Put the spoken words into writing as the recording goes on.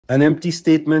An empty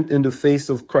statement in the face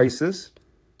of crisis,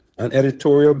 an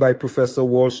editorial by Professor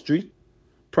Wall Street,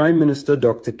 Prime Minister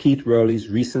Dr. Keith Rowley's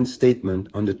recent statement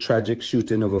on the tragic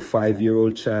shooting of a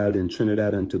 5-year-old child in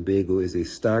Trinidad and Tobago is a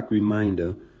stark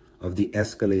reminder of the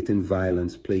escalating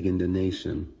violence plaguing the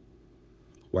nation.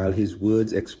 While his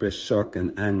words express shock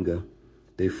and anger,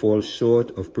 they fall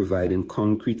short of providing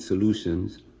concrete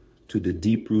solutions to the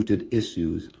deep-rooted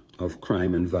issues of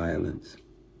crime and violence.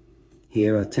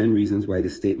 Here are 10 reasons why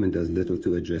this statement does little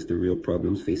to address the real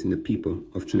problems facing the people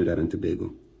of Trinidad and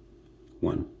Tobago.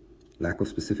 1. Lack of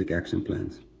specific action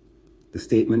plans. The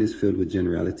statement is filled with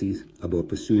generalities about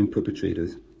pursuing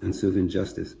perpetrators and serving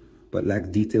justice, but lacks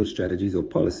detailed strategies or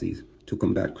policies to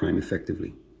combat crime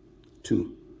effectively.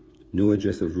 2. No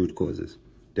address of root causes.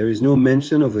 There is no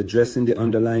mention of addressing the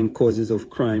underlying causes of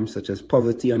crime such as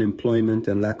poverty, unemployment,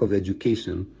 and lack of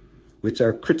education, which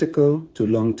are critical to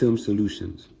long-term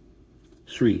solutions.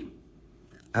 3.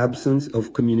 Absence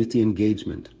of community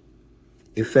engagement.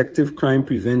 Effective crime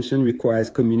prevention requires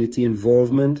community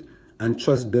involvement and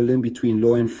trust building between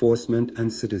law enforcement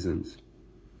and citizens.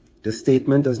 The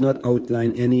statement does not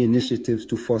outline any initiatives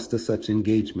to foster such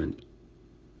engagement.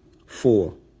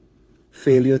 4.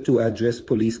 Failure to address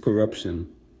police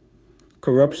corruption.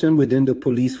 Corruption within the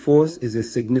police force is a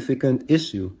significant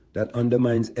issue that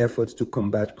undermines efforts to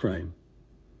combat crime.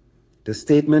 The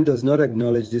statement does not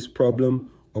acknowledge this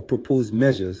problem or propose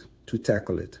measures to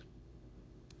tackle it.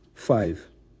 5.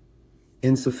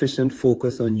 Insufficient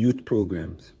focus on youth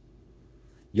programs.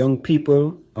 Young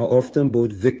people are often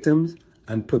both victims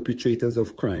and perpetrators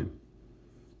of crime.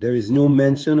 There is no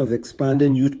mention of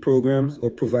expanding youth programs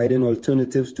or providing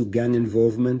alternatives to gang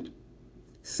involvement.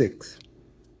 6.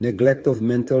 Neglect of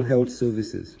mental health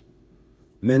services.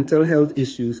 Mental health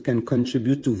issues can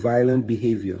contribute to violent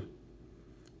behavior.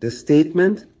 The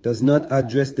statement does not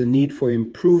address the need for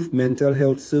improved mental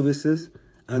health services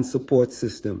and support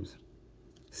systems.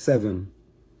 7.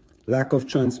 Lack of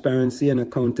transparency and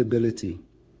accountability.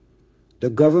 The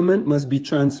government must be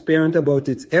transparent about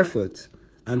its efforts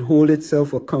and hold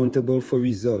itself accountable for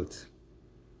results.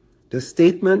 The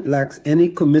statement lacks any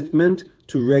commitment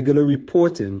to regular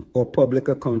reporting or public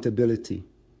accountability.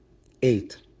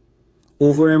 8.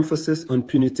 Overemphasis on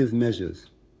punitive measures.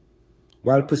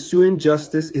 While pursuing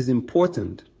justice is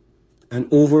important, an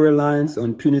over-reliance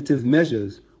on punitive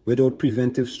measures without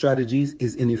preventive strategies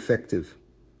is ineffective.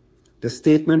 The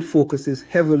statement focuses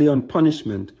heavily on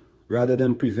punishment rather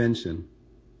than prevention.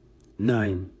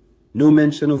 9. No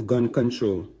mention of gun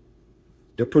control.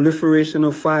 The proliferation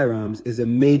of firearms is a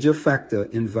major factor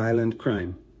in violent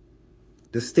crime.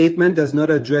 The statement does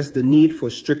not address the need for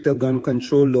stricter gun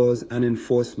control laws and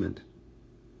enforcement.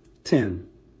 10.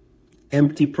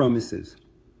 Empty promises.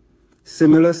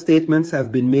 Similar statements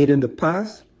have been made in the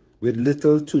past with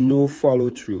little to no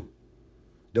follow-through.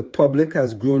 The public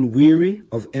has grown weary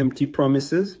of empty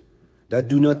promises that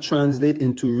do not translate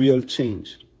into real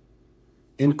change.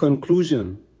 In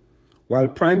conclusion, while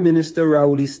Prime Minister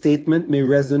Rowley's statement may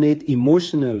resonate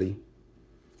emotionally,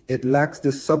 it lacks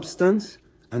the substance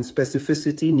and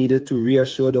specificity needed to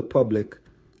reassure the public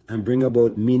and bring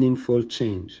about meaningful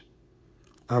change.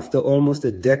 After almost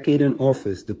a decade in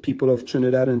office, the people of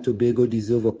Trinidad and Tobago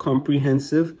deserve a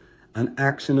comprehensive and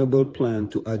actionable plan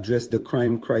to address the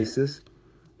crime crisis,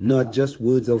 not just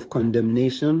words of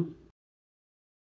condemnation